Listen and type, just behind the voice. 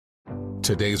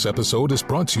Today's episode is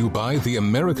brought to you by the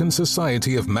American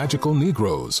Society of Magical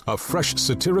Negroes, a fresh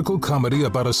satirical comedy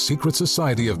about a secret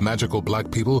society of magical black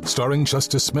people starring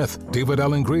Justice Smith, David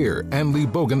Alan Grier, Ann Lee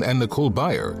Bogan, and Nicole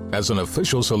Byer. As an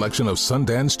official selection of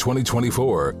Sundance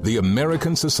 2024, the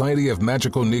American Society of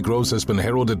Magical Negroes has been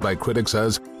heralded by critics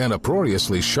as an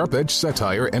uproariously sharp-edged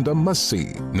satire and a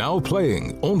must-see. Now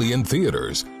playing only in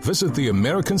theaters. Visit the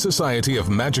American Society of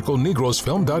Magical Negroes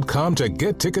Film.com to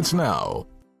get tickets now.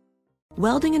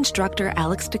 Welding instructor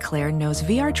Alex DeClaire knows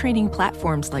VR training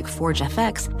platforms like Forge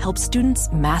FX help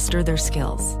students master their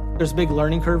skills. There's a big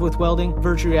learning curve with welding.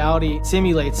 Virtual reality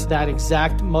simulates that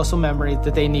exact muscle memory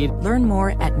that they need. Learn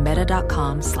more at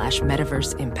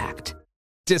meta.com/metaverseimpact.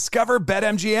 Discover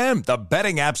BetMGM, the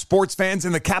betting app sports fans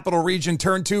in the capital region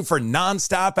turn to for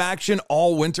nonstop action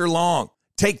all winter long.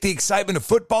 Take the excitement of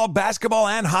football, basketball,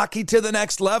 and hockey to the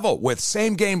next level with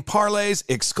same-game parlays,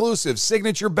 exclusive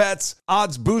signature bets,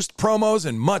 odds boost promos,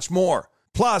 and much more.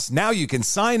 Plus, now you can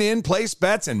sign in, place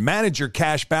bets, and manage your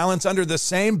cash balance under the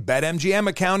same BetMGM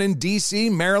account in D.C.,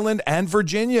 Maryland, and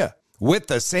Virginia. With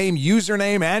the same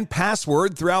username and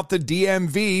password throughout the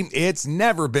DMV, it's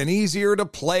never been easier to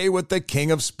play with the king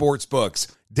of sportsbooks.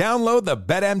 Download the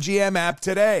BetMGM app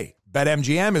today.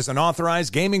 BetMGM is an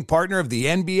authorized gaming partner of the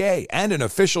NBA and an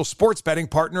official sports betting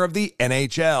partner of the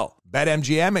NHL.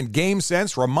 BetMGM and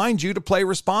GameSense remind you to play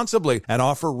responsibly and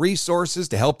offer resources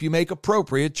to help you make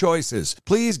appropriate choices.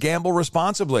 Please gamble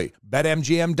responsibly.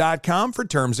 BetMGM.com for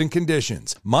terms and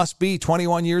conditions. Must be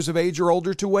 21 years of age or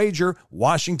older to wager.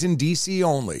 Washington, D.C.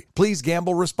 only. Please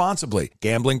gamble responsibly.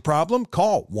 Gambling problem?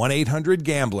 Call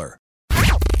 1-800-GAMBLER.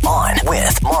 On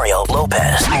with Mario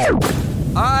Lopez.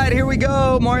 All right, here we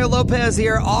go. Mario Lopez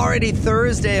here. Already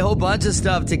Thursday. A whole bunch of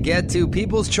stuff to get to.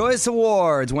 People's Choice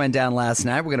Awards went down last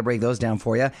night. We're going to break those down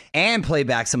for you and play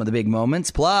back some of the big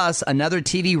moments. Plus, another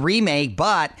TV remake,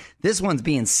 but this one's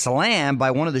being slammed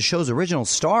by one of the show's original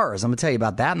stars. I'm going to tell you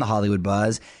about that in the Hollywood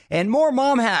Buzz. And more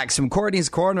mom hacks from Courtney's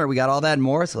Corner. We got all that and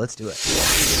more, so let's do it.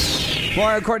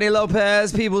 Mario Courtney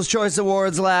Lopez, People's Choice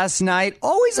Awards last night.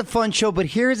 Always a fun show, but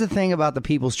here's the thing about the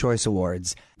People's Choice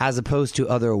Awards, as opposed to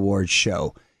other awards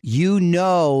show. You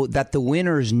know that the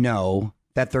winners know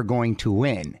that they're going to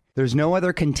win. There's no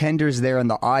other contenders there in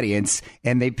the audience,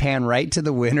 and they pan right to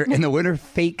the winner, and the winner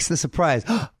fakes the surprise.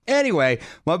 Anyway,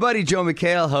 my buddy Joe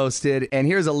McHale hosted, and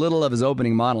here's a little of his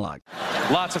opening monologue.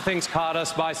 Lots of things caught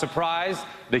us by surprise.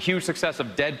 The huge success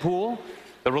of Deadpool,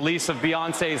 the release of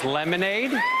Beyonce's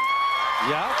Lemonade.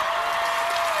 Yeah.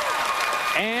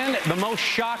 And the most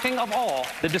shocking of all,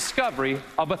 the discovery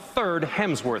of a third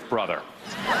Hemsworth brother.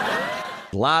 A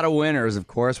lot of winners, of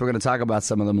course. We're going to talk about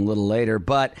some of them a little later.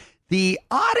 But the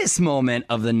oddest moment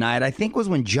of the night, I think, was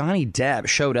when Johnny Depp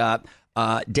showed up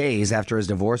days after his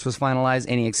divorce was finalized,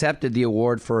 and he accepted the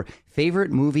award for Favorite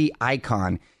Movie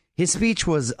Icon. His speech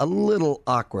was a little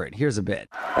awkward. Here's a bit.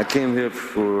 I came here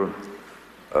for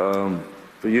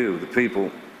you, the people,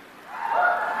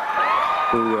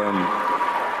 who,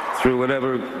 through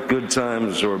whatever good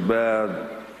times or bad,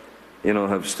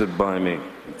 have stood by me,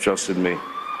 trusted me,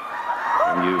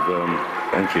 and you've,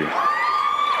 thank you.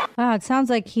 Wow, it sounds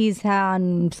like he's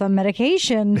on some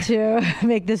medication to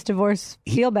make this divorce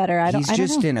feel better. He's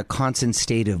just in a constant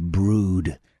state of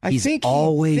brood. He's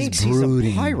always thinks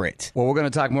brooding. He's a pirate. Well, we're going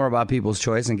to talk more about People's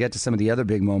Choice and get to some of the other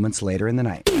big moments later in the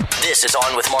night. This is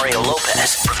On with Mario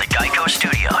Lopez from the Geico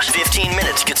Studios. 15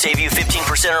 minutes could save you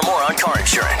 15% or more on car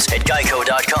insurance at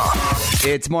geico.com.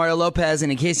 It's Mario Lopez,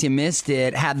 and in case you missed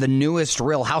it, had the newest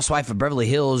Real Housewife of Beverly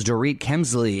Hills, Dorit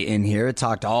Kemsley, in here.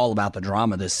 Talked all about the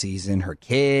drama this season, her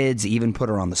kids, even put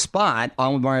her on the spot.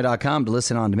 OnWithMario.com to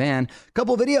listen on demand. A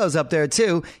couple videos up there,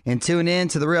 too. And tune in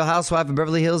to the Real Housewife of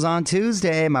Beverly Hills on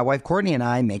Tuesday. My wife Courtney and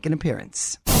I make an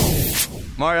appearance.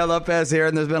 Mario Lopez here,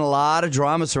 and there's been a lot of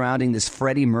drama surrounding this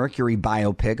Freddie Mercury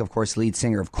biopic. Of course, lead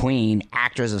singer of Queen.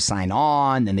 Actors have signed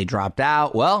on, then they dropped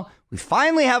out. Well, we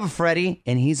finally have a Freddie,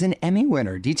 and he's an Emmy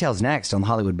winner. Details next on the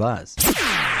Hollywood Buzz.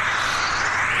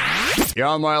 You're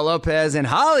on Mario Lopez, and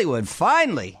Hollywood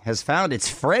finally has found its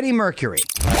Freddie Mercury.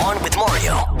 On with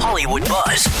Mario, Hollywood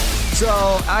Buzz. So,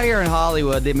 out here in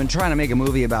Hollywood, they've been trying to make a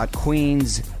movie about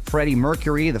Queen's Freddie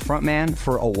Mercury, the frontman,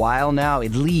 for a while now,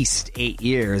 at least 8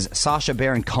 years. Sacha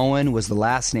Baron Cohen was the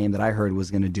last name that I heard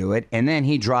was going to do it, and then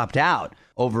he dropped out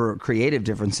over creative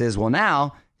differences. Well,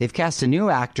 now they've cast a new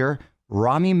actor,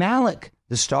 Rami Malek,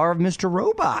 the star of Mr.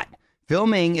 Robot.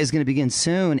 Filming is going to begin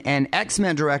soon, and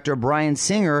X-Men director Bryan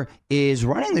Singer is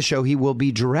running the show. He will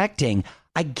be directing.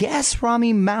 I guess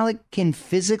Rami Malek can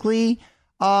physically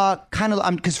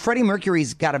because Freddie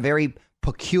Mercury's got a very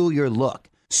peculiar look.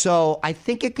 So I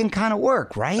think it can kind of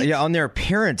work, right? Yeah, on their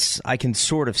appearance, I can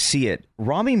sort of see it.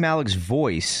 Rami Malek's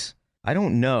voice, I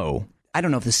don't know. I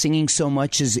don't know if the singing so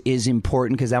much is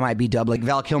important because that might be dubbed. Like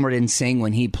Val Kilmer didn't sing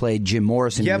when he played Jim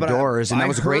Morrison in The Doors, and that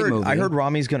was a great movie. I heard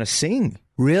Rami's going to sing.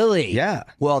 Really? Yeah.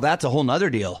 Well, that's a whole nother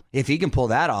deal. If he can pull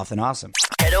that off, then awesome.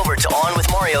 Head over to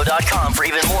OnWithMario.com for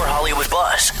even more Hollywood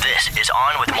buzz. This is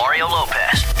On with Mario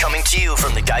Lopez, coming to you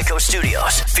from the Geico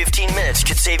Studios. 15 minutes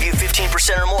could save you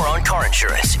 15% or more on car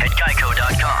insurance at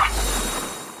Geico.com.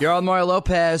 You're on Mario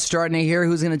Lopez, starting to hear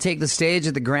who's going to take the stage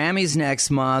at the Grammys next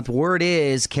month. Word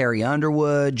is Carrie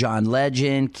Underwood, John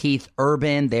Legend, Keith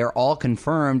Urban. They're all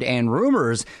confirmed. And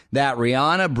rumors that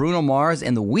Rihanna, Bruno Mars,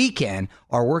 and The Weeknd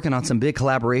are working on some big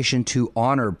collaboration to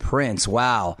honor Prince.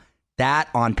 Wow. That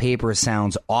on paper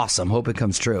sounds awesome. Hope it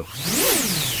comes true.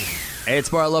 Hey,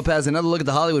 it's Mario Lopez. Another look at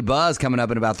the Hollywood buzz coming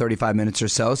up in about 35 minutes or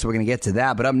so. So we're going to get to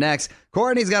that. But up next,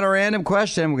 Courtney's got a random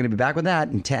question. We're going to be back with that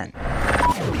in 10.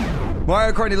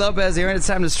 Mario, Courtney Lopez here, and it's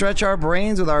time to stretch our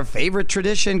brains with our favorite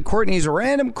tradition, Courtney's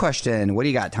random question. What do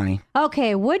you got, Tony?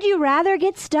 Okay, would you rather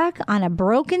get stuck on a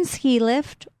broken ski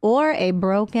lift or a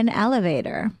broken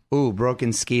elevator? Ooh,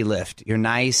 broken ski lift. You're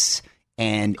nice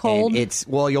and cold. And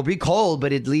you'll be cold,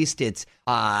 but at least it's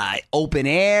open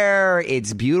air.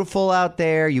 It's beautiful out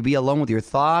there. You'll be alone with your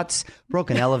thoughts.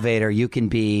 Broken elevator, you can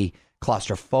be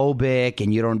claustrophobic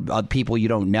and you don't people you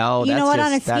don't know. You know what?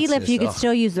 On a ski lift, you can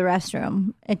still use the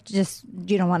restroom. It just,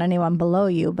 you don't want anyone below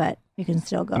you, but you can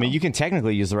still go. I mean, you can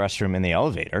technically use the restroom in the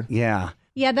elevator. Yeah.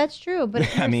 Yeah, that's true. But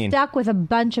if you're stuck with a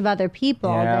bunch of other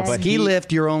people. Yeah, then... but ski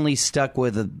lift, you're only stuck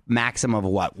with a maximum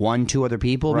of what? 1-2 other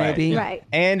people, right. maybe? Right.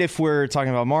 And if we're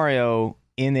talking about Mario,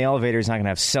 in the elevator, he's not going to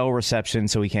have cell reception,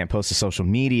 so he can't post to social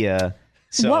media.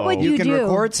 So what would you can do?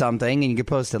 record something and you can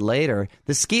post it later.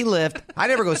 The ski lift, I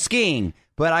never go skiing,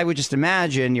 but I would just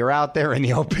imagine you're out there in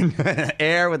the open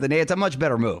air with the neighbors. It's a much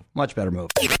better move. Much better move.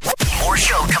 More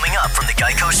show coming up from the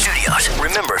Geico Studios.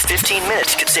 Remember, 15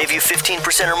 minutes could save you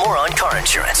 15% or more on car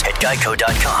insurance at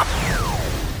Geico.com.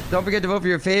 Don't forget to vote for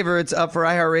your favorites up for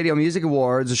iHeartRadio Music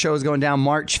Awards. The show is going down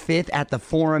March 5th at the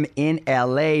Forum in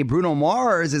L.A. Bruno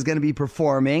Mars is going to be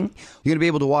performing. You're going to be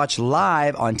able to watch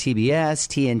live on TBS,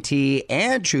 TNT,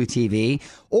 and True TV,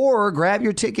 or grab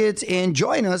your tickets and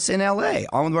join us in L.A.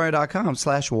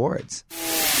 OnWithMario.com/awards.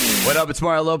 What up? It's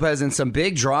Mario Lopez, and some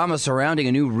big drama surrounding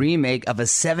a new remake of a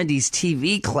 70s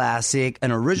TV classic.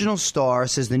 An original star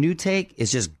says the new take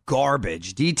is just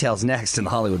garbage. Details next in the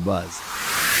Hollywood Buzz.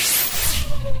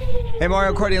 Hey,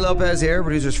 Mario, Courtney Lopez here,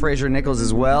 producers Fraser Nichols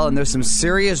as well, and there's some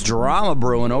serious drama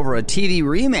brewing over a TV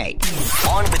remake.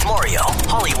 On with Mario,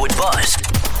 Hollywood Buzz.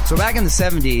 So back in the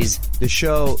 70s, the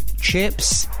show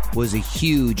Chips was a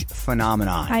huge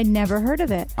phenomenon. I'd never heard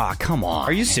of it. Ah, come on.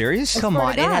 Are you serious? Come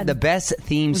on. It had the best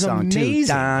theme song, amazing. too.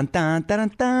 Dun, dun, dun,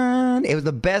 dun, dun. It was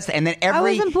the best. And then I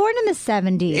wasn't born in the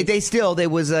 70s. They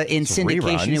was in syndication,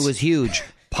 reruns. it was huge.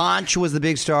 Ponch was the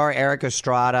big star, Eric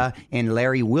Estrada, and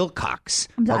Larry Wilcox.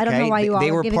 I don't know why you all they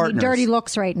are were giving partners. me dirty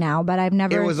looks right now, but I've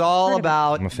never. It was all heard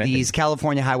about I'm offended. these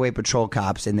California Highway Patrol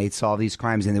cops, and they'd solve these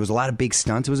crimes, and there was a lot of big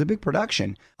stunts. It was a big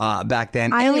production back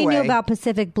then. I only knew Anyway, about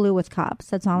Pacific Blue with cops.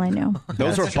 That's all I knew.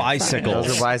 Those were bicycles.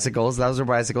 Those are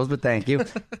bicycles, but thank you.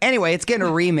 Anyway, it's getting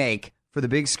a remake for the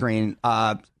big screen,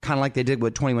 kind of like they did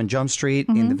with 21 Jump Street.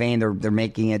 In the vein, they're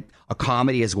making it a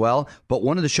comedy as well. But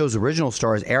one of the show's original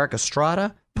stars, Eric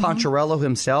Estrada, Poncherello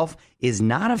himself, is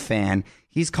not a fan.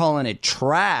 He's calling it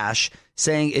trash,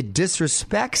 saying it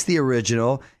disrespects the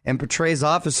original and portrays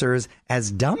officers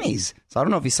as dummies. So I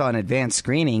don't know if you saw an advanced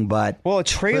screening, but Well, a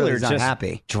trailer he's not just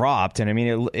happy. dropped, and I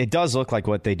mean, it does look like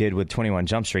what they did with 21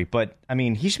 Jump Street, but I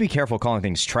mean, he should be careful calling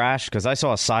things trash, because I saw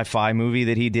a sci-fi movie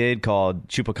that he did called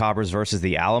Chupacabras versus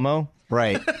the Alamo,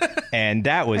 Right. and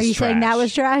that was Are you trash. saying that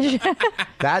was trash?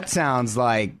 That sounds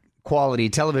like quality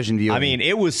television viewing. I mean,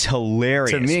 it was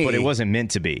hilarious, To me. but it wasn't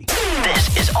meant to be.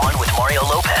 This is On with Mario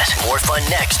Lopez. More fun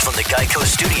next from the Geico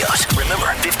Studios. Remember,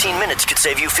 15 minutes could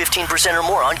save you 15% or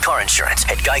more on car insurance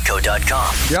at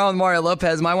Geico.com. You're on with Mario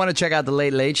Lopez. Might want to check out the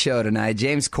Late Late Show tonight.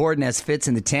 James Corden has Fits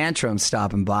in the Tantrum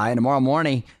stopping by. And tomorrow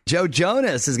morning, Joe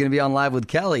Jonas is going to be on Live with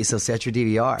Kelly, so set your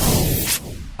DVR.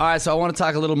 All right, so I want to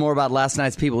talk a little more about last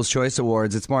night's People's Choice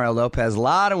Awards. It's Mario Lopez. A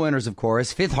lot of winners, of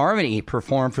course. Fifth Harmony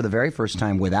performed for the very first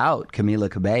time without Camila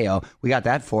Cabello. We got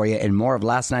that for you and more of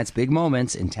last night's big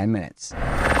moments in 10 minutes.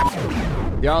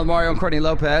 Y'all with Mario and Courtney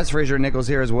Lopez. Fraser Nichols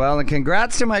here as well. And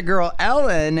congrats to my girl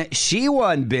Ellen. She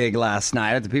won big last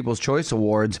night at the People's Choice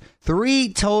Awards.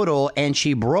 3 total, and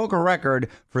she broke a record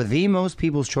for the most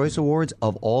People's Choice Awards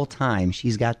of all time.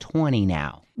 She's got 20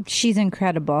 now. She's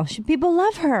incredible. People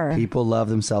love her. People love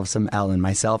themselves some Ellen,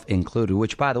 myself included,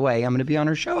 which, by the way, I'm going to be on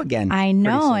her show again. I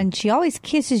know, and she always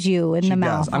kisses you in the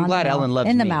mouth. I'm glad Ellen loves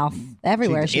me. In the mouth.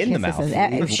 Everywhere she kisses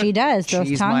us. She does. Those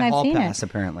She's tongue, my I've hall seen pass, it.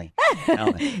 apparently.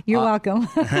 You're welcome.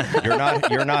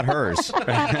 You're not hers.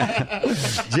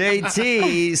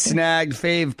 JT snagged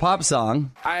fave pop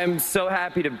song. I am so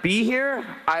happy to be here.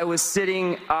 I was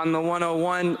sitting on the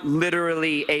 101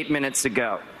 literally 8 minutes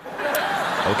ago.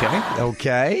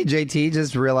 Okay. JT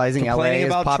just realizing LA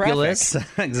is populous.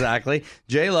 Exactly.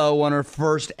 J-Lo won her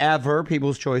first ever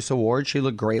People's Choice Award. She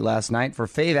looked great last night for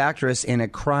Fave Actress in a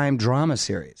crime drama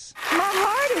series. My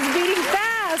heart is beating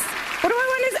fast. What do I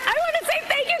want to say? I want to say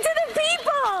thank you to the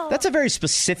people. That's a very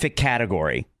specific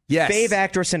category. Yes. Fave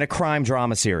Actress in a crime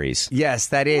drama series. Yes,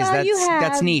 that is. Well,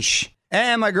 That's niche.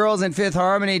 And my girls in Fifth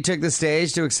Harmony took the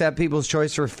stage to accept People's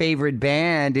Choice for favorite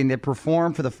band, and they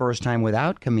performed for the first time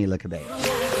without Camila Cabello.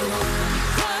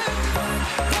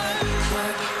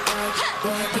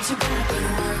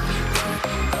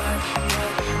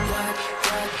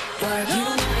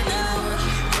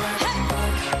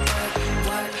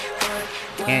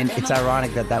 And it's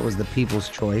ironic that was the People's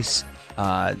Choice,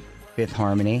 Fifth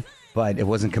Harmony. But it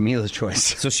wasn't Camila's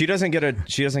choice. So she doesn't get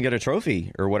a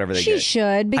trophy or whatever they get. She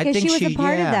should, because she was a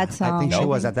part of that song. I think she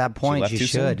was at that point. She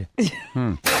should.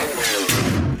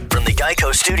 From the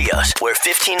Geico Studios, where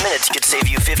 15 minutes could save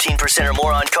you 15% or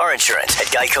more on car insurance at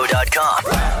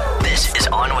geico.com. This is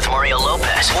On with Mario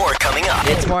Lopez. More coming up.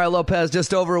 It's Mario Lopez,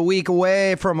 just over a week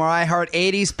away from our iHeart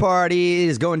 80s party. It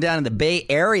is going down in the Bay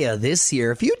Area this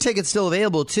year. A few tickets still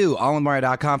available, too.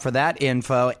 OnWithMario.com for that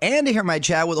info. And to hear my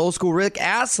chat with old school Rick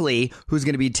Astley, who's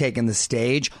going to be taking the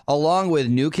stage, along with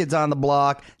New Kids on the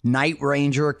Block, Night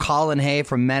Ranger, Colin Hay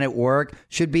from Men at Work.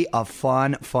 Should be a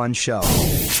fun show.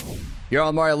 You're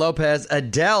on Mario Lopez.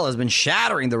 Adele has been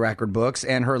shattering the record books,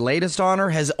 and her latest honor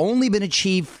has only been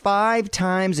achieved 5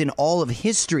 times in all of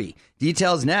history.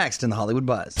 Details next in the Hollywood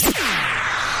Buzz.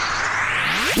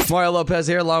 Mario Lopez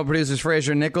here, along with producers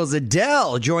Fraser and Nichols.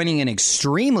 Adele joining an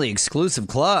extremely exclusive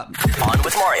club. On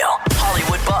with Mario,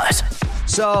 Hollywood Buzz.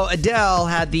 So Adele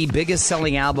had the biggest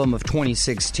selling album of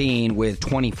 2016 with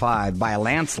 25 by a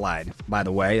landslide, by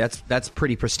the way. That's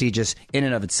pretty prestigious in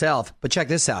and of itself. But check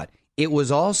this out. It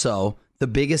was also the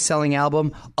biggest selling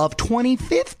album of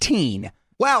 2015.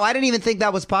 Wow, I didn't even think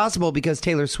that was possible because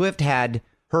Taylor Swift had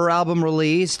her album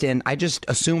released, and I just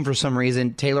assume for some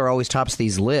reason Taylor always tops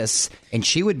these lists, and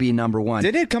she would be number one.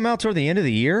 Didn't it come out toward the end of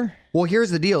the year? Well, here's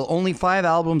the deal. Only 5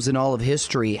 albums in all of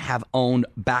history have owned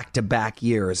back-to-back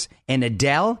years, and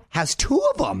Adele has 2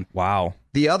 of them. Wow.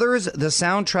 The others, the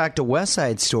soundtrack to West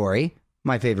Side Story,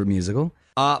 my favorite musical,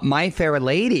 My Fair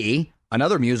Lady,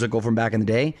 another musical from back in the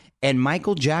day, and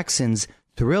Michael Jackson's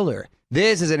Thriller.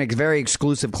 This is a very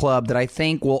exclusive club that I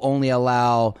think will only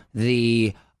allow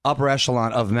the upper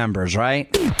echelon of members,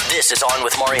 right? This is On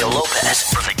with Mario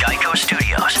Lopez from the Geico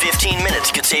Studios. 15 minutes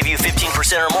could save you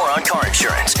 15% or more on car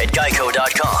insurance at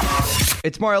geico.com.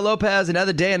 It's Mario Lopez.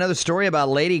 Another day, another story about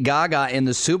Lady Gaga in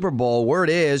the Super Bowl. Word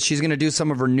is she's going to do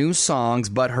some of her new songs,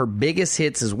 but her biggest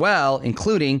hits as well,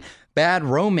 including Bad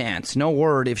Romance. No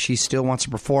word if she still wants to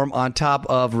perform on top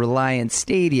of Reliance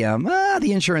Stadium.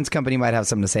 The insurance company might have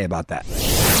something to say about that.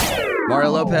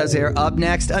 Mario Lopez here. Up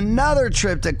next, another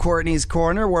trip to Courtney's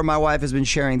Corner, where my wife has been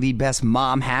sharing the best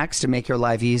mom hacks to make your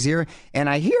life easier. And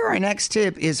I hear our next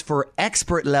tip is for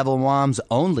expert level moms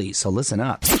only, so listen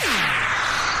up.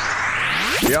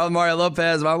 Yo, Mario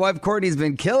Lopez. My wife Courtney's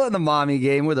been killing the mommy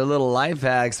game with her little life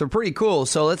hacks. They're pretty cool.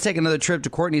 So let's take another trip to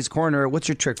Courtney's Corner. What's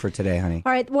your trick for today, honey?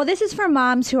 All right. Well, this is for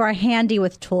moms who are handy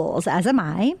with tools, as am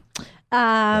I.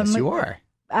 Yes, you are.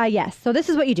 Yes. So this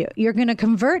is what you do. You're going to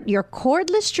convert your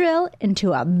cordless drill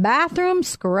into a bathroom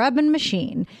scrubbing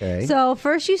machine. Okay. So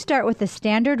first you start with the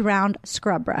standard round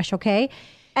scrub brush, okay?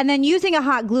 And then using a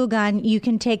hot glue gun, you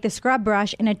can take the scrub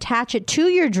brush and attach it to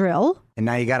your drill. And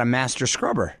now you got a master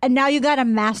scrubber. And now you got a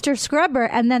master scrubber.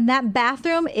 And then that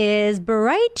bathroom is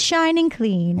bright, shining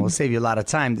clean. We'll save you a lot of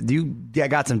time. I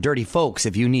got some dirty folks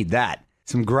if you need that.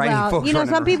 Some grimy folks. You know,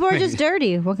 some running people are around. just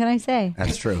dirty. What can I say?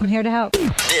 That's true. I'm here to help.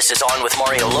 This is On with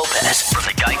Mario Lopez from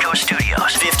the Geico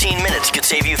Studios. 15 minutes could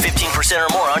save you 15%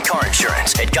 or more on car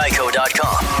insurance at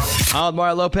geico.com. On with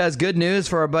Mario Lopez, good news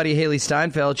for our buddy Haley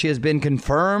Steinfeld. She has been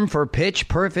confirmed for Pitch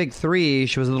Perfect 3.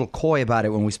 She was a little coy about it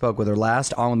when we spoke with her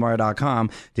last, onwithmario.com,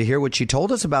 to hear what she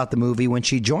told us about the movie when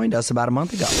she joined us about a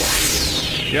month ago.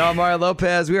 Yo, I'm Mario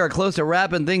Lopez. We are close to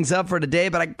wrapping things up for today,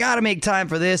 but I got to make time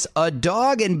for this. A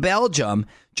dog in Belgium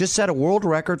just set a world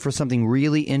record for something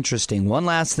really interesting. One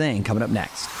last thing coming up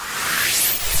next.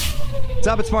 What's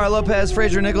up? It's Mario Lopez.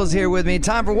 Fraser Nichols here with me.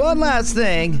 Time for one last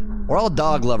thing. We're all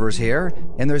dog lovers here,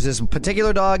 and there's this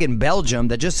particular dog in Belgium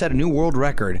that just set a new world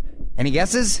record. Any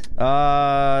guesses?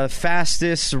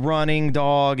 Fastest running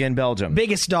dog in Belgium.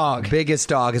 Biggest dog. Biggest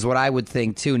dog is what I would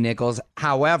think too, Nichols.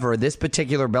 However, this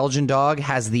particular Belgian dog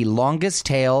has the longest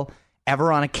tail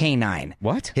ever on a canine.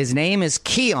 What? His name is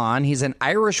Keon. He's an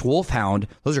Irish wolfhound.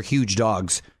 Those are huge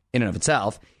dogs in and of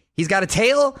itself. He's got a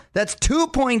tail that's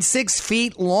 2.6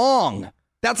 feet long.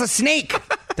 That's a snake.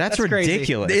 That's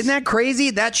ridiculous. Crazy. Isn't that crazy?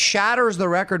 That shatters the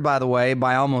record, by the way,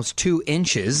 by almost 2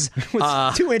 inches.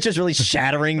 2 inches really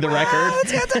shattering the record?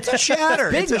 That's a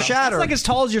shatter. It's a shatter. It's like as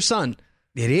tall as your son.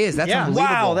 It is. That's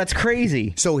unbelievable. Wow, that's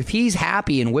crazy. So if he's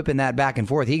happy and whipping that back and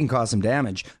forth, he can cause some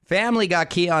damage. Family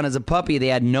got Keon as a puppy. They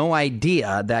had no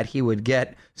idea that he would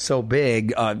get so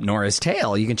big, nor his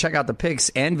tail. You can check out the pics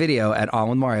and video at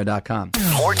onwithmario.com.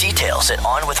 More details at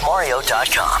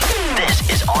onwithmario.com. This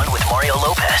is On with Mario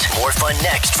Lopez. More fun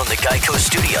next from the Geico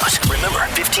Studios. Remember,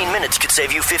 15 minutes could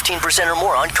save you 15% or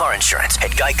more on car insurance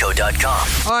at geico.com.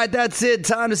 All right, that's it.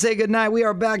 Time to say goodnight. We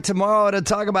are back tomorrow to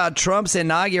talk about Trump's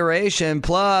inauguration,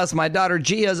 plus my daughter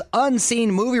Gia's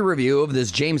unseen movie review of this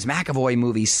James McAvoy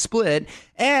movie, Split.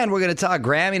 And we're going to talk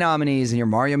Grammy nominees in your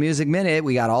Mario Music Minute.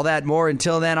 We got all that more.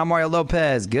 Until then, I'm Mario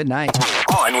Lopez. Good night.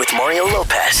 On with Mario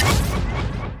Lopez.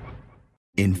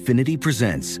 Infiniti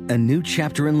presents a new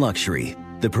chapter in luxury.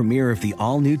 The premiere of the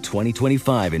all-new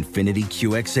 2025 Infiniti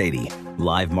QX80.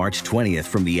 Live March 20th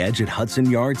from the Edge at Hudson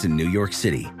Yards in New York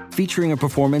City. Featuring a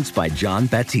performance by John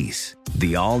Batiste.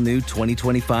 The all-new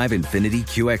 2025 Infiniti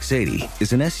QX80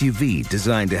 is an SUV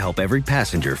designed to help every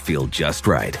passenger feel just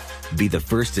right. Be the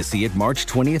first to see it March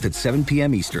 20th at 7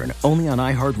 p.m. Eastern, only on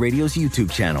iHeartRadio's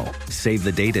YouTube channel. Save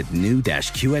the date at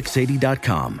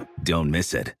new-QX80.com. Don't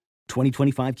miss it.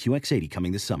 2025 QX80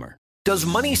 coming this summer. Does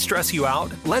money stress you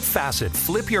out? Let Facet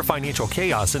flip your financial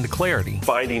chaos into clarity.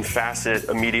 Finding Facet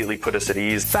immediately put us at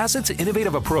ease. Facet's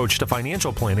innovative approach to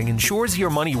financial planning ensures your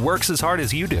money works as hard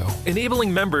as you do,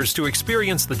 enabling members to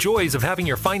experience the joys of having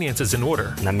your finances in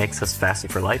order. And that makes us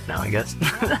Facet for life now, I guess.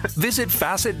 Visit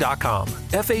Facet.com,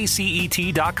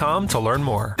 FACET.com to learn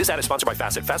more. This ad is sponsored by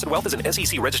Facet. Facet Wealth is an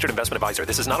SEC registered investment advisor.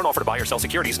 This is not an offer to buy or sell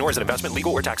securities, nor is it investment,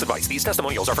 legal, or tax advice. These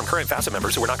testimonials are from current Facet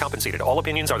members who are not compensated. All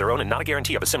opinions are their own and not a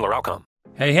guarantee of a similar outcome.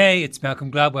 Hey, it's Malcolm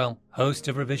Gladwell, host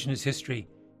of Revisionist History.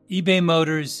 eBay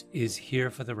Motors is here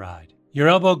for the ride. Your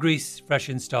elbow grease, fresh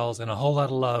installs, and a whole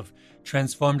lot of love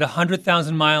transformed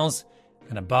 100,000 miles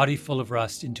and a body full of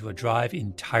rust into a drive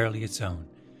entirely its own.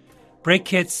 Brake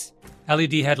kits,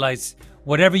 LED headlights,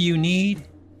 whatever you need,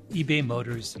 eBay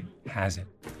Motors has it.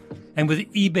 And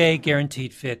with eBay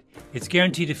Guaranteed Fit, it's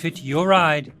guaranteed to fit your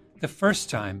ride the first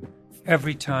time,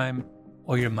 every time,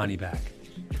 or your money back.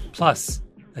 Plus,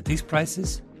 at these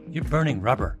prices, you're burning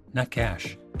rubber, not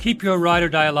cash. Keep your ride or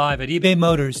die alive at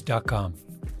ebaymotors.com.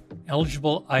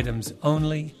 Eligible items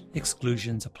only.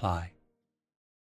 Exclusions apply.